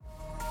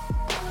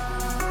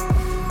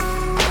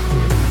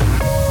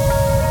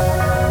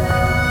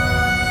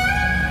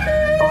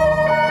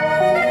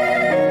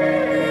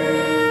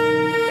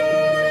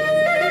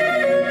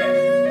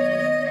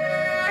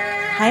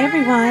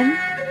everyone.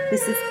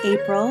 This is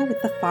April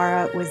with the Far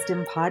Out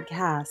Wisdom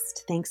podcast.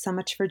 Thanks so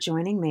much for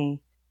joining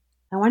me.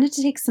 I wanted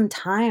to take some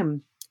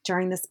time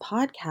during this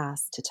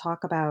podcast to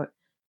talk about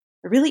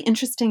a really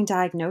interesting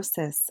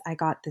diagnosis I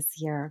got this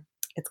year.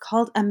 It's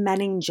called a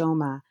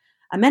meningioma.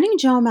 A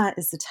meningioma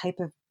is a type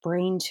of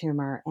brain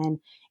tumor, and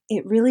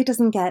it really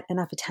doesn't get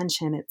enough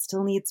attention. It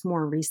still needs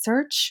more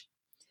research.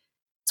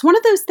 It's one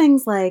of those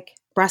things like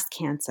breast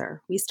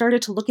cancer. We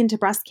started to look into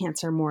breast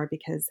cancer more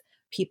because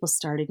people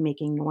started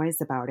making noise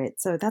about it.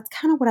 So that's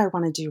kind of what I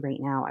want to do right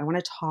now. I want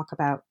to talk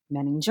about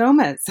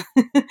meningiomas.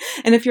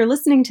 And if you're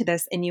listening to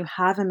this and you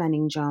have a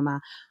meningioma,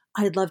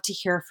 I'd love to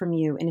hear from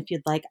you. And if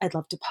you'd like, I'd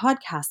love to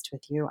podcast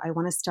with you. I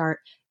want to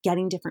start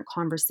getting different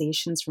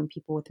conversations from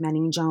people with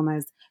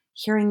meningiomas,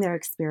 hearing their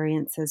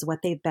experiences, what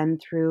they've been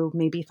through,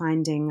 maybe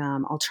finding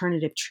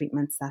alternative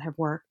treatments that have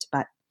worked.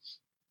 But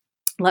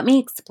let me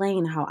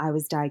explain how I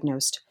was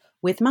diagnosed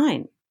with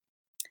mine.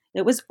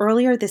 It was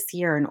earlier this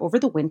year, and over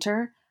the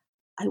winter,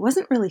 I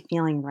wasn't really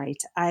feeling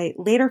right. I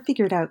later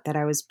figured out that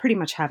I was pretty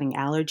much having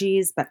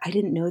allergies, but I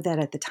didn't know that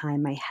at the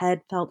time. My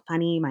head felt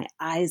funny. My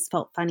eyes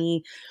felt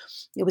funny.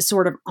 It was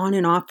sort of on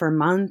and off for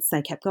months.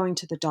 I kept going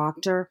to the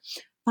doctor.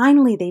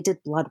 Finally, they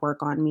did blood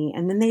work on me,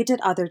 and then they did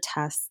other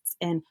tests,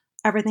 and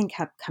everything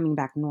kept coming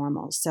back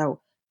normal.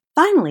 So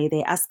finally,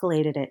 they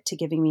escalated it to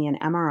giving me an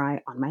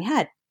MRI on my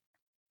head.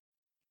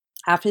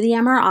 After the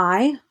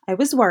MRI, I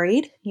was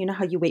worried. You know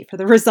how you wait for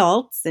the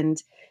results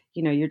and,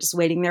 you're just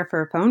waiting there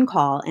for a phone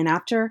call. And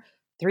after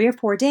 3 or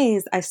 4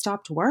 days, I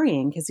stopped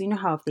worrying because you know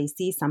how if they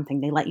see something,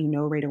 they let you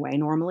know right away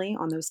normally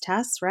on those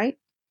tests, right?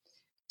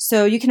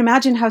 So you can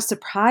imagine how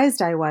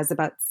surprised I was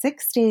about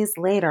 6 days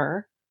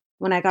later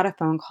when I got a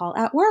phone call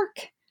at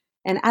work.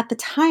 And at the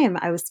time,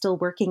 I was still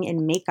working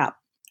in makeup.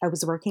 I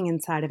was working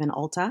inside of an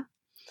Ulta.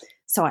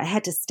 So I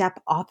had to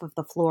step off of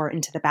the floor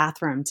into the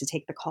bathroom to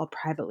take the call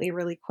privately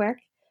really quick.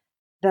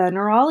 The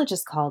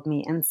neurologist called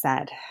me and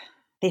said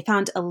they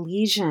found a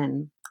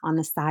lesion on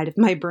the side of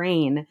my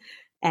brain,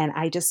 and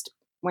I just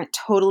went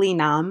totally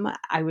numb.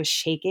 I was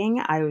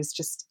shaking. I was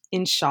just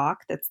in shock.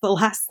 That's the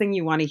last thing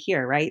you want to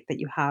hear, right? That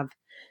you have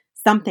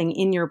something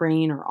in your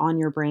brain or on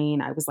your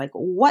brain. I was like,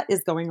 what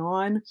is going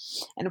on?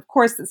 And of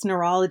course, this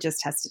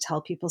neurologist has to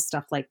tell people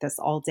stuff like this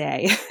all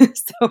day.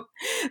 So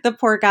the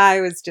poor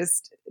guy was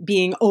just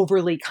being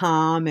overly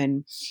calm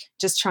and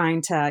just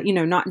trying to,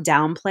 not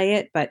downplay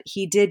it. But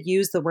he did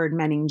use the word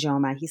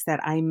meningioma. He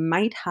said, I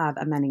might have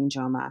a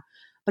meningioma,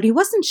 but he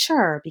wasn't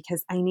sure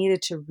because I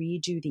needed to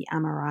redo the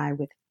MRI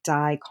with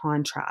dye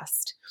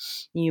contrast.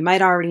 You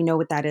might already know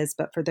what that is,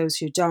 but for those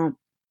who don't,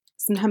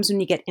 sometimes when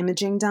you get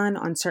imaging done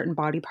on certain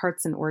body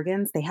parts and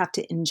organs, they have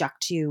to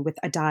inject you with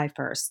a dye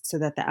first so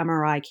that the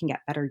MRI can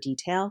get better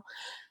detail.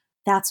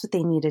 That's what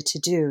they needed to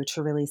do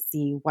to really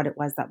see what it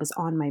was that was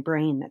on my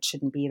brain that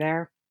shouldn't be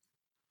there.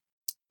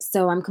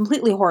 So I'm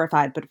completely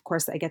horrified, but of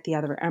course I get the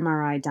other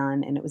MRI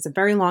done, and it was a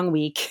very long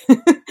week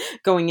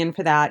going in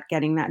for that,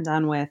 getting that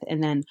done with,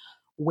 and then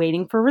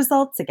waiting for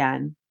results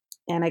again.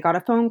 And I got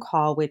a phone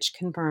call which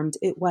confirmed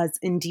it was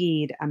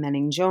indeed a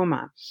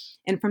meningioma.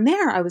 And from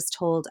there, I was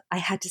told I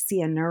had to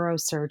see a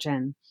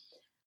neurosurgeon.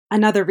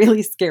 Another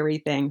really scary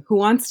thing. Who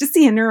wants to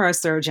see a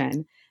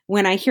neurosurgeon?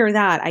 When I hear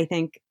that, I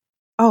think,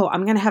 oh,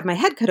 I'm going to have my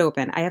head cut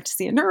open. I have to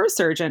see a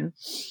neurosurgeon.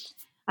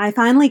 I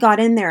finally got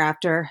in there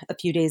after a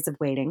few days of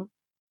waiting.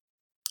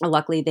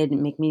 Luckily, they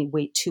didn't make me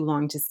wait too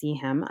long to see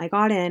him. I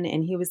got in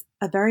and he was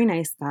a very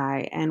nice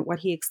guy. And what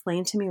he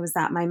explained to me was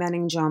that my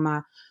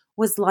meningioma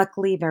was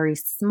luckily very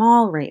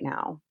small right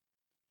now.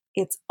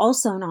 It's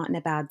also not in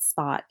a bad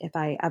spot if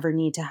I ever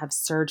need to have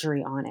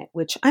surgery on it,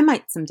 which I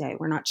might someday.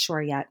 We're not sure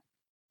yet.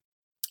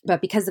 But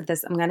because of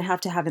this, I'm going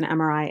to have an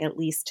MRI at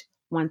least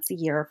once a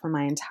year for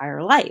my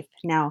entire life.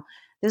 Now,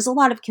 there's a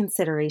lot of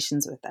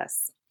considerations with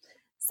this.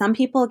 Some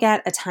people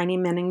get a tiny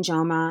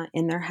meningioma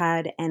in their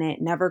head and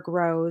it never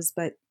grows,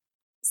 but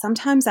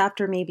sometimes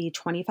after maybe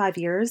 25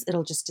 years,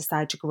 it'll just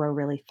decide to grow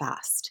really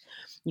fast.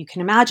 You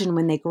can imagine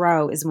when they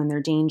grow is when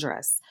they're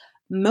dangerous.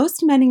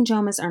 Most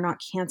meningiomas are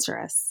not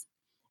cancerous,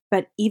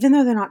 but even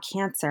though they're not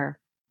cancer,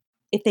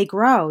 if they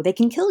grow, they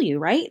can kill you,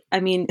 right? I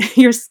mean,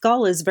 your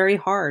skull is very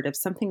hard. If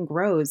something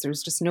grows,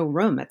 there's just no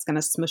room. It's going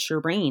to smush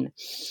your brain.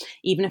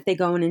 Even if they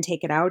go in and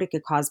take it out, it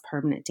could cause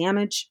permanent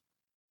damage.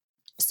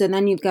 So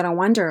then you've got to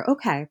wonder,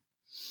 okay,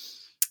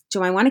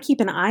 do I want to keep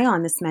an eye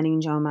on this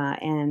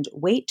meningioma and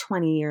wait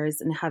 20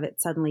 years and have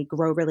it suddenly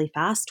grow really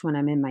fast when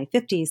I'm in my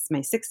 50s, my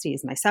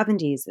 60s, my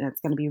 70s, and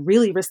it's going to be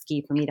really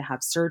risky for me to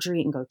have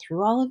surgery and go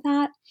through all of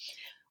that?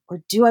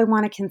 Or do I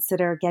want to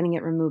consider getting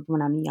it removed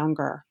when I'm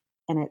younger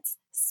and it's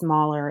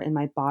smaller and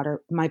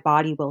my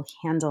body will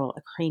handle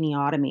a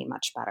craniotomy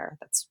much better?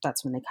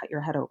 That's when they cut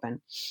your head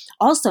open.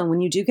 Also, when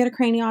you do get a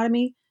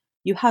craniotomy,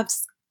 you have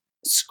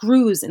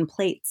screws and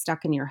plates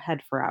stuck in your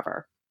head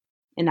forever.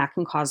 And that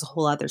can cause a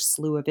whole other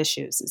slew of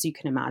issues, as you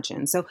can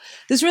imagine. So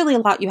there's really a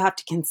lot you have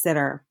to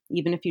consider,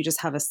 even if you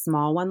just have a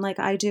small one like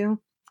I do.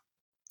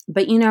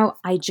 But,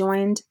 I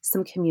joined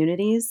some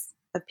communities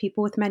of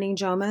people with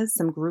meningiomas,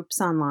 some groups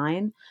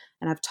online,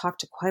 and I've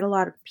talked to quite a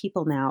lot of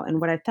people now.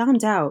 And what I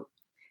found out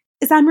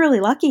is I'm really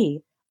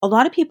lucky. A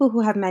lot of people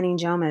who have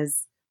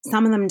meningiomas,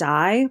 some of them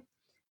die,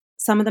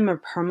 some of them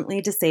are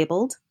permanently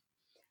disabled.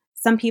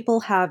 Some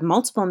people have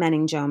multiple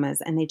meningiomas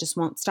and they just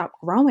won't stop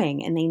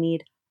growing and they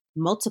need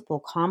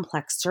multiple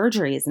complex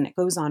surgeries and it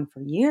goes on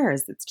for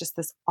years. It's just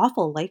this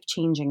awful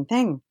life-changing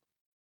thing.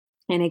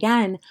 And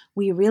again,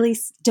 we really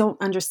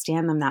don't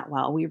understand them that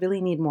well. We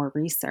really need more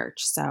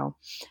research. So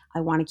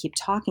I want to keep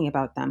talking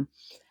about them.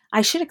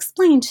 I should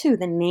explain too,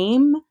 the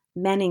name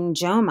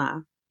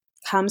meningioma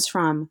comes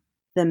from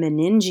the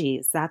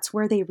meninges. That's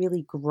where they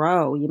really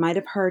grow. You might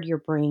have heard your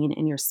brain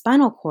and your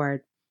spinal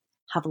cord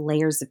have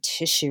layers of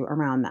tissue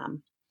around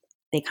them.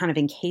 They kind of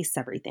encase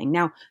everything.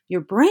 Now,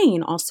 your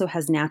brain also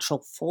has natural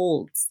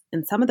folds,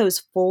 and some of those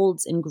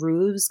folds and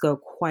grooves go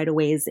quite a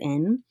ways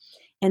in.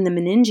 And the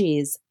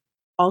meninges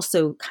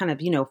also kind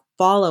of,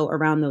 follow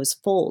around those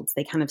folds.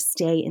 They kind of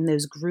stay in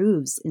those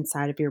grooves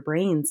inside of your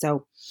brain.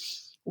 So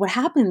what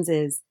happens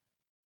is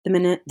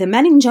the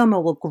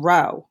meningioma will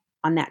grow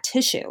on that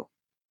tissue.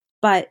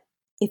 But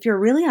if you're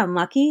really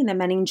unlucky, the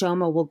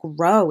meningioma will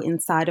grow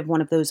inside of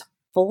one of those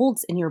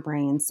folds in your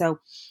brain. So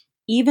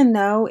even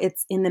though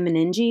it's in the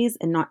meninges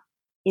and not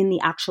in the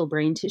actual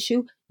brain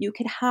tissue, you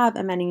could have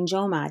a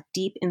meningioma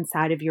deep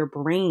inside of your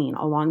brain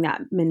along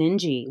that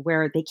meninge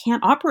where they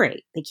can't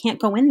operate. They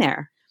can't go in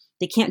there.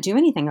 They can't do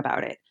anything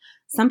about it.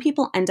 Some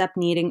people end up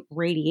needing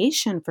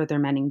radiation for their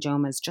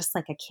meningiomas, just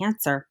like a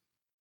cancer.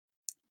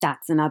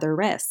 That's another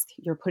risk.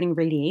 You're putting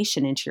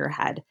radiation into your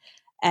head.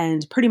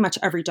 And pretty much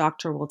every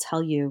doctor will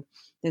tell you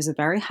there's a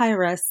very high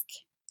risk,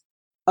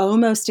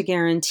 almost a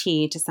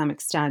guarantee to some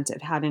extent,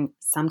 of having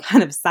some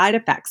kind of side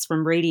effects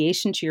from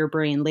radiation to your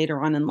brain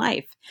later on in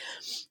life.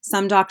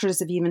 Some doctors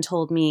have even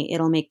told me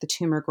it'll make the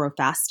tumor grow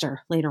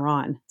faster later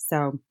on.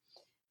 So,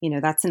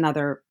 that's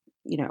another,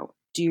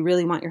 do you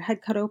really want your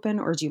head cut open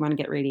or do you want to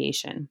get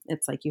radiation?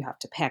 It's like you have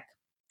to pick,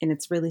 and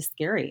it's really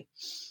scary.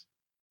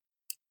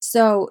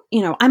 So,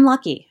 I'm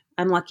lucky.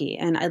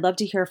 And I'd love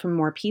to hear from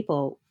more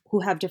people who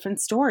have different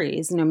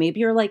stories. Maybe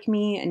you're like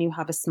me and you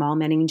have a small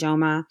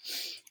meningioma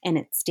and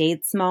it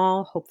stayed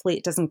small. Hopefully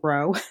it doesn't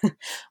grow.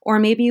 Or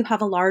maybe you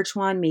have a large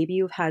one. Maybe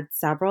you've had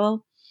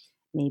several.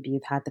 Maybe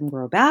you've had them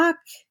grow back.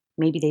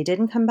 Maybe they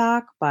didn't come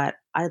back, but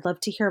I'd love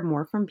to hear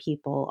more from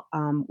people.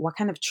 What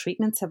kind of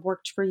treatments have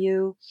worked for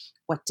you?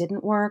 What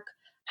didn't work?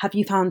 Have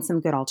you found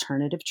some good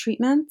alternative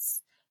treatments?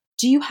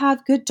 Do you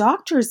have good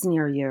doctors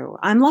near you?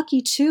 I'm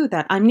lucky too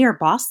that I'm near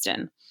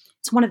Boston.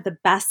 It's one of the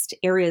best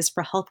areas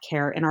for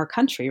healthcare in our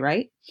country,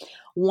 right?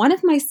 One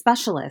of my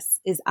specialists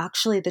is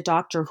actually the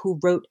doctor who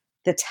wrote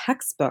the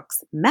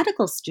textbooks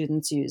medical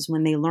students use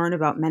when they learn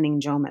about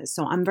meningiomas.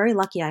 So I'm very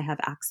lucky I have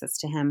access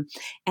to him.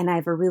 And I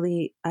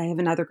have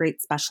another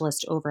great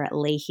specialist over at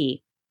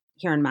Leahy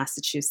here in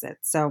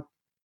Massachusetts. So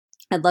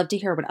I'd love to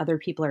hear what other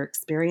people are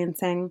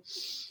experiencing.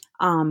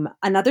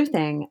 Another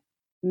thing,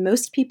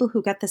 most people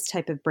who get this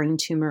type of brain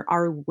tumor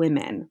are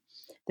women.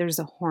 There's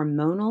a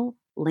hormonal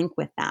link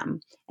with them,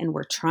 and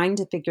we're trying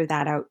to figure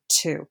that out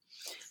too.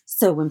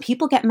 So when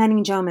people get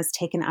meningiomas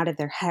taken out of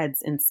their heads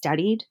and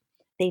studied,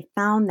 they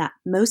found that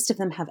most of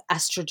them have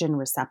estrogen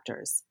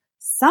receptors.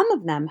 Some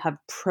of them have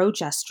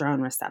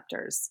progesterone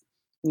receptors.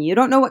 You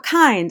don't know what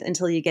kind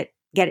until you get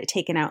it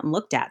taken out and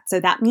looked at. So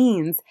that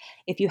means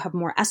if you have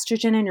more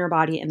estrogen in your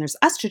body and there's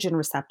estrogen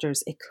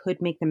receptors, it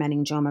could make the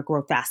meningioma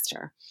grow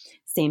faster.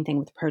 Same thing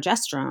with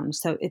progesterone.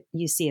 So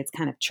you see it's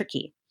kind of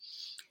tricky.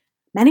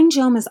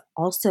 Meningiomas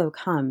also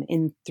come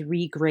in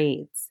 3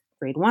 grades: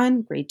 grade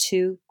 1, grade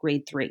 2,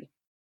 grade 3.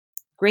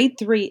 Grade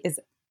 3 is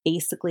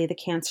basically the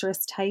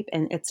cancerous type,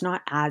 and it's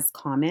not as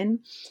common.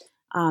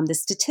 The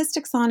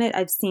statistics on it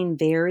I've seen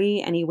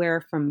vary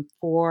anywhere from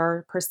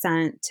 4%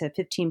 to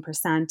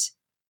 15%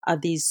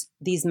 of these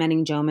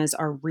meningiomas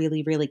are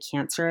really, really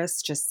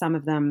cancerous. Just some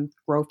of them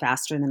grow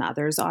faster than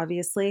others,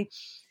 obviously.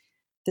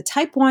 The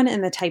type 1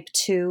 and the type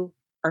 2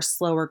 are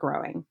slower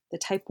growing. The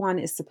type 1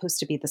 is supposed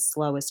to be the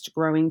slowest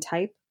growing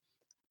type.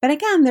 But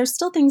again, there's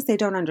still things they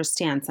don't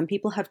understand. Some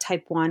people have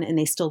type 1 and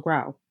they still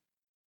grow.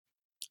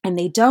 And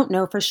they don't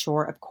know for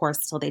sure, of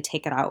course, till they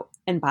take it out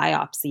and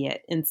biopsy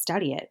it and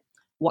study it,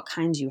 what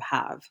kind you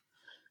have.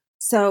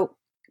 So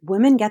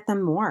women get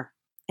them more.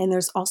 And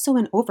there's also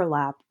an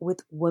overlap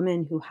with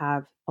women who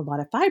have a lot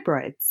of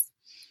fibroids.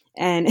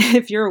 And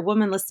if you're a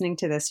woman listening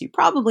to this, you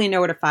probably know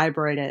what a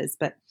fibroid is.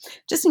 But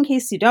just in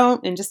case you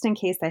don't, and just in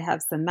case I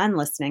have some men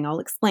listening, I'll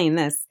explain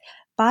this.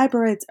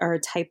 Fibroids are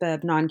a type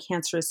of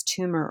non-cancerous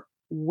tumor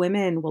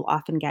women will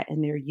often get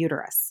in their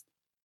uterus.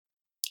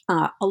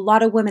 A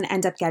lot of women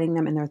end up getting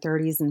them in their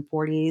 30s and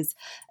 40s,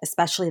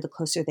 especially the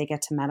closer they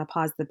get to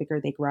menopause, the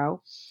bigger they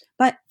grow.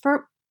 But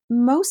for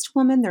most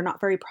women, they're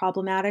not very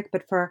problematic.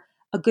 But for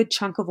a good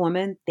chunk of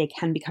women, they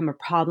can become a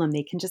problem.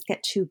 They can just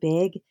get too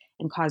big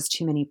and cause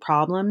too many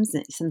problems.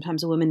 And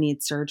sometimes a woman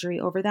needs surgery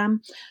over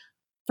them.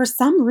 For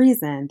some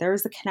reason, there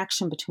is a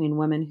connection between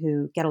women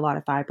who get a lot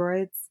of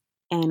fibroids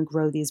and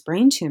grow these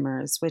brain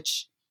tumors,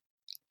 which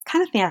is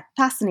kind of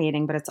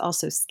fascinating, but it's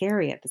also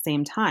scary at the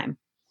same time.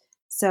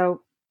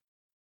 So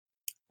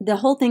the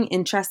whole thing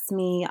interests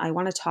me. I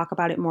want to talk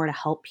about it more to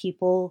help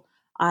people.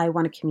 I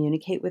want to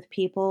communicate with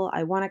people.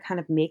 I want to kind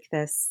of make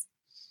this,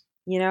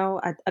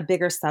 a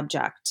bigger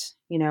subject,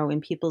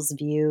 in people's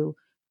view,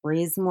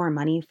 raise more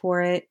money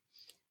for it,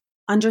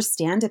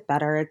 understand it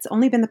better. It's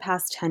only been the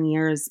past 10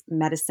 years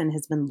medicine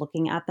has been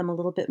looking at them a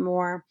little bit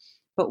more,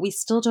 but we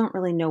still don't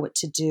really know what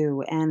to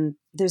do. And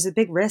there's a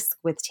big risk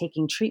with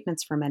taking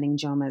treatments for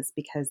meningiomas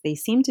because they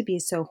seem to be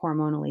so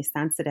hormonally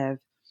sensitive.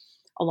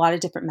 A lot of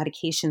different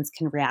medications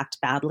can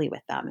react badly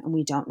with them, and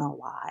we don't know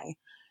why.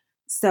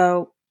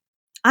 So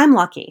I'm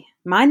lucky.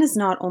 Mine is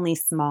not only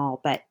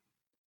small, but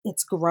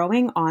it's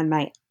growing on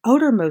my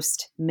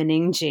outermost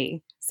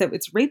meninge. So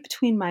it's right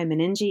between my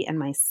meninge and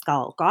my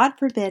skull. God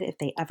forbid if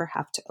they ever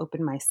have to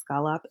open my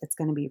skull up, it's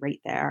going to be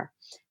right there.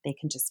 They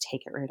can just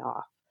take it right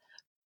off.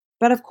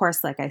 But of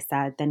course, like I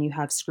said, then you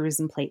have screws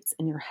and plates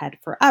in your head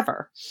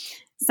forever.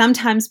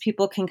 Sometimes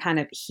people can kind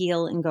of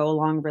heal and go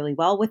along really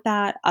well with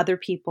that. Other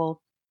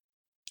people,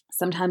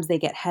 sometimes they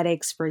get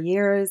headaches for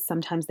years.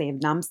 Sometimes they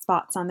have numb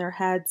spots on their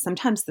head.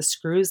 Sometimes the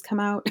screws come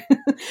out.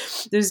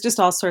 There's just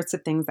all sorts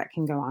of things that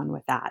can go on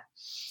with that.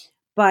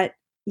 But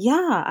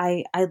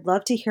yeah, I'd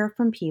love to hear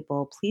from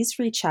people. Please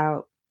reach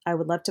out. I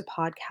would love to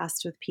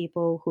podcast with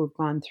people who have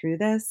gone through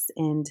this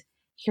and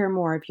hear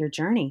more of your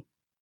journey.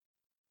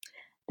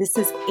 This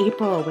is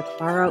April with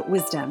Far Out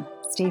Wisdom.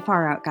 Stay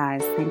far out,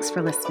 guys. Thanks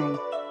for listening.